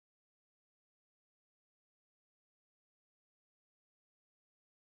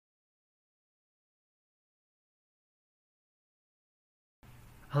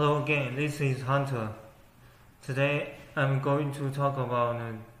Hello again, this is Hunter. Today I'm going to talk about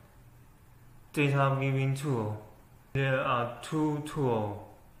the data viewing tool. There are two tools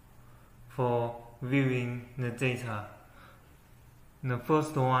for viewing the data. The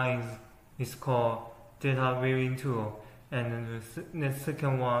first one is called data viewing tool, and the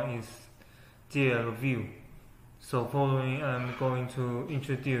second one is DL view. So following, I'm going to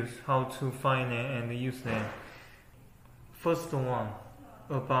introduce how to find them and use them. First one,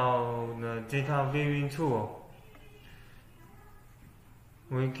 about the data viewing tool,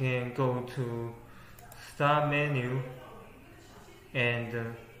 we can go to Start menu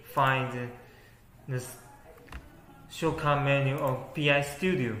and find the shortcut menu of PI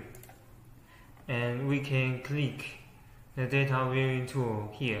Studio, and we can click the data viewing tool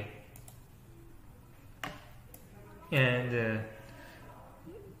here, and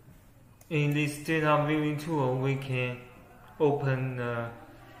in this data viewing tool we can open the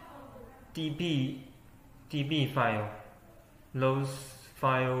DB file, those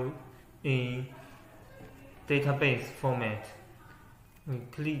files in database format. We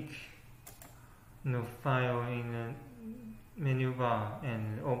click the file in the menu bar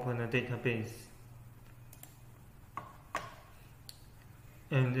and open the database,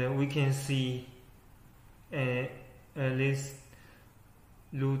 and we can see a list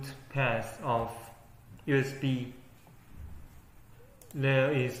root path of USB.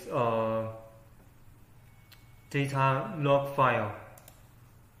 There is a data log file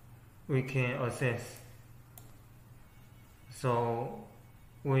we can access. So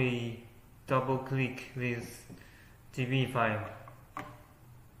we double click this DB file,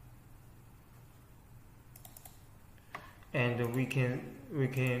 and we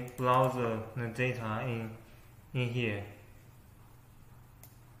can browse the data in here.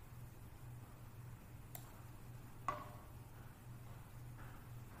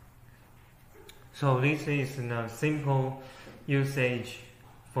 So this is the simple usage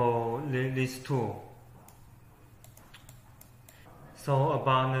for this tool. So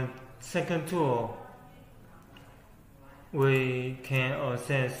about the second tool, we can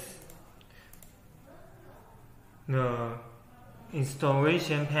access the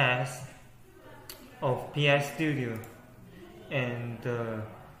installation path of PI Studio, and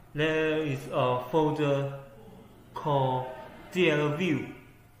there is a folder called DL view.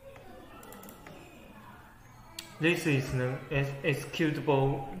 This is the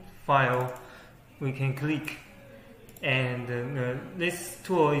executable file we can click, and this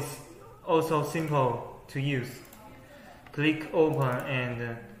tool is also simple to use. Click open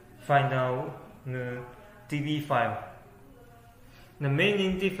and find out the DB file. The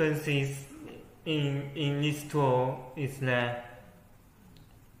main differences in this tool is that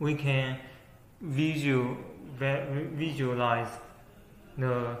we can visualize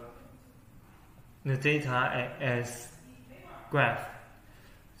the data as graph.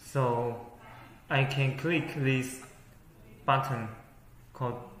 So I can click this button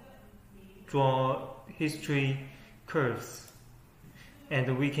called Draw History Curves,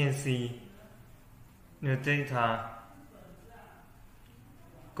 and we can see the data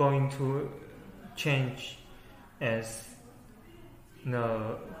going to change as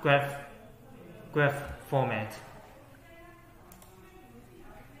the graph format.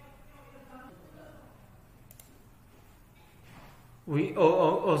 We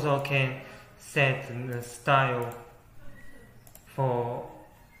also can set the style for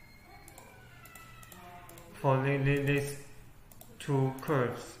these two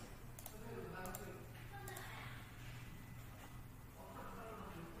curves.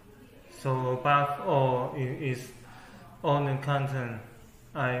 So above all is all the content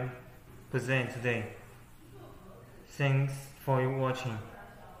I present today. Thanks for your watching.